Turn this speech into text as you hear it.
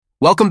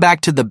Welcome back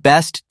to the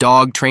best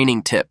dog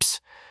training tips.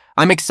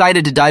 I'm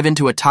excited to dive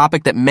into a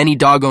topic that many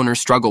dog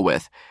owners struggle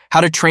with, how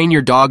to train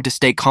your dog to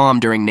stay calm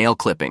during nail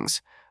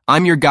clippings.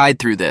 I'm your guide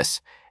through this,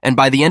 and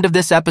by the end of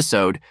this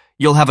episode,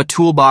 you'll have a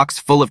toolbox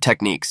full of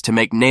techniques to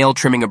make nail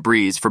trimming a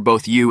breeze for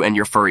both you and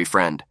your furry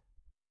friend.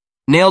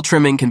 Nail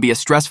trimming can be a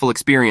stressful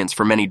experience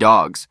for many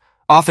dogs,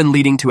 often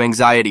leading to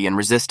anxiety and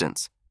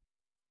resistance.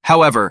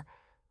 However,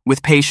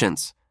 with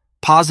patience,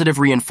 positive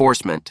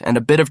reinforcement, and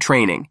a bit of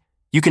training,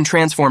 you can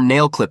transform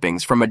nail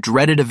clippings from a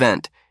dreaded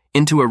event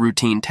into a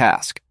routine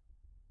task.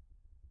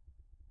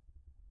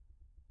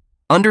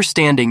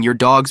 Understanding your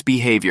dog's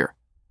behavior.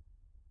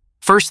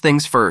 First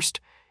things first,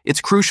 it's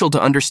crucial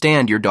to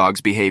understand your dog's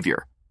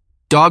behavior.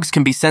 Dogs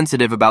can be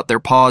sensitive about their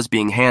paws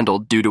being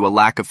handled due to a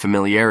lack of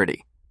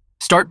familiarity.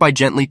 Start by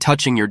gently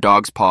touching your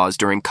dog's paws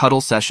during cuddle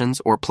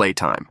sessions or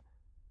playtime.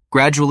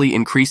 Gradually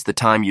increase the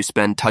time you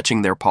spend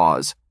touching their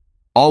paws,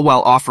 all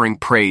while offering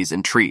praise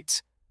and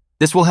treats.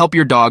 This will help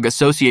your dog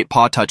associate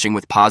paw touching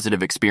with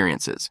positive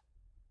experiences.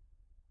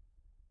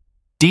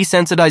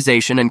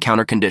 Desensitization and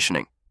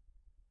counter-conditioning.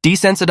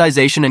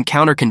 Desensitization and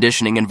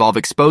counter-conditioning involve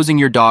exposing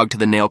your dog to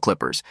the nail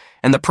clippers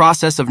and the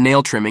process of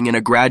nail trimming in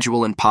a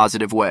gradual and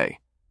positive way.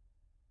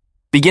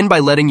 Begin by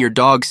letting your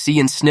dog see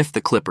and sniff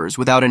the clippers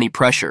without any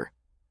pressure.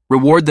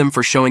 Reward them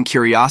for showing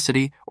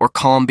curiosity or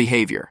calm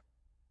behavior.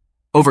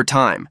 Over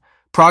time,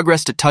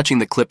 progress to touching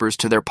the clippers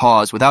to their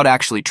paws without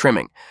actually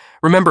trimming.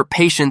 Remember,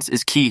 patience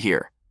is key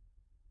here.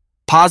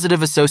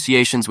 Positive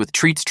associations with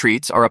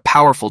treats are a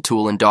powerful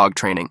tool in dog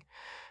training.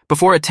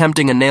 Before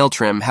attempting a nail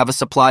trim, have a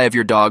supply of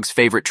your dog's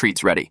favorite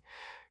treats ready.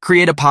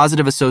 Create a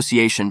positive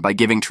association by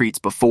giving treats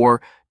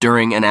before,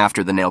 during, and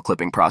after the nail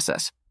clipping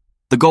process.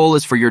 The goal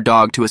is for your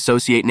dog to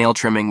associate nail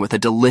trimming with a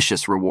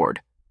delicious reward.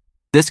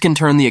 This can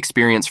turn the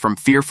experience from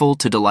fearful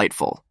to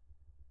delightful.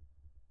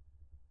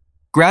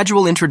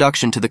 Gradual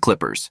introduction to the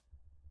clippers.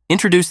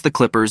 Introduce the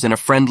clippers in a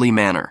friendly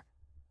manner.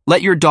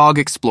 Let your dog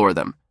explore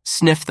them,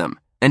 sniff them,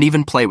 and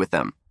even play with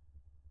them.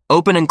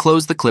 Open and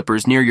close the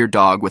clippers near your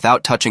dog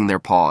without touching their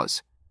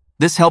paws.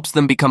 This helps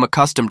them become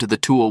accustomed to the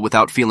tool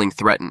without feeling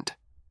threatened.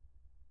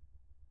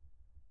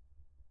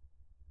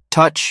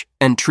 Touch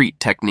and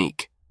treat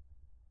technique.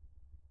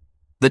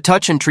 The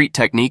touch and treat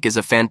technique is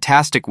a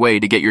fantastic way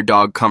to get your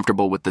dog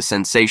comfortable with the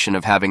sensation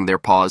of having their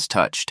paws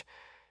touched.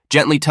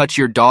 Gently touch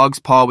your dog's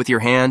paw with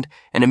your hand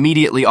and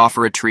immediately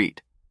offer a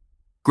treat.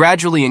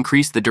 Gradually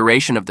increase the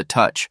duration of the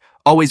touch,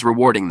 always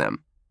rewarding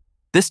them.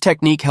 This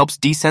technique helps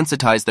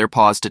desensitize their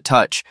paws to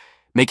touch,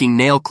 making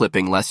nail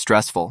clipping less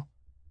stressful.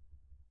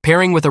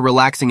 Pairing with a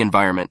relaxing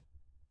environment.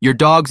 Your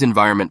dog's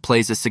environment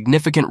plays a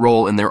significant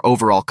role in their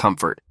overall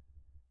comfort.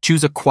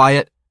 Choose a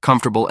quiet,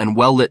 comfortable, and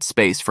well-lit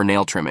space for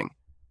nail trimming.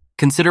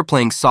 Consider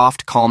playing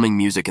soft, calming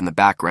music in the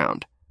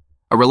background.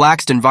 A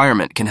relaxed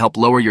environment can help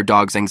lower your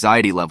dog's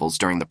anxiety levels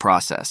during the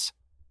process.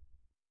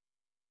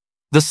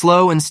 The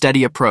slow and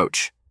steady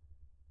approach.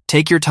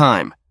 Take your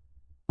time.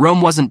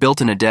 Rome wasn't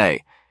built in a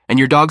day, and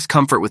your dog's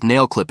comfort with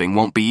nail clipping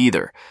won't be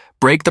either.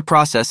 Break the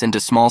process into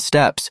small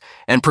steps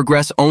and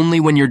progress only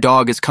when your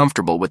dog is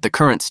comfortable with the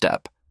current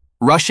step.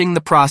 Rushing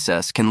the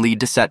process can lead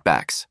to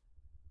setbacks.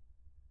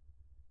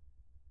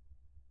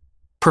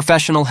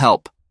 Professional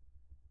help.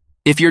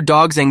 If your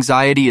dog's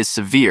anxiety is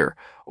severe,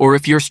 or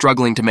if you're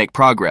struggling to make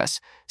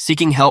progress,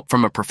 seeking help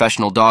from a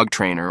professional dog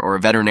trainer or a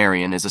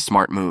veterinarian is a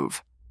smart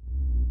move.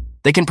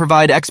 They can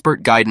provide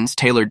expert guidance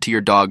tailored to your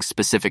dog's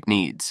specific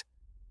needs.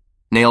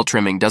 Nail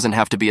trimming doesn't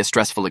have to be a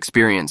stressful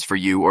experience for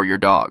you or your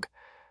dog.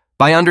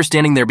 By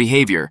understanding their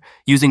behavior,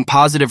 using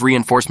positive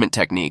reinforcement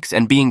techniques,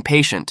 and being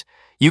patient,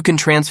 you can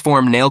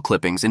transform nail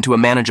clippings into a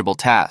manageable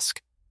task.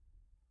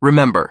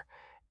 Remember,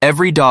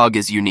 every dog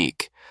is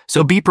unique,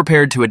 so be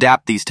prepared to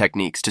adapt these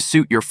techniques to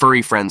suit your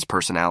furry friend's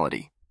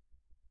personality.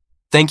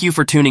 Thank you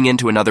for tuning in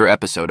to another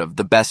episode of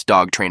The Best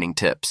Dog Training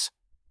Tips.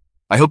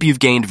 I hope you've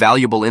gained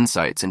valuable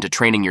insights into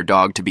training your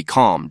dog to be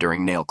calm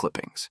during nail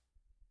clippings.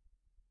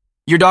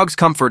 Your dog's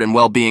comfort and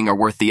well-being are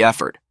worth the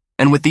effort,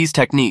 and with these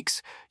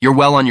techniques, you're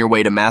well on your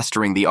way to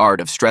mastering the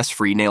art of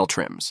stress-free nail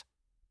trims.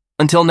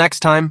 Until next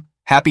time,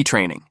 happy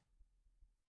training.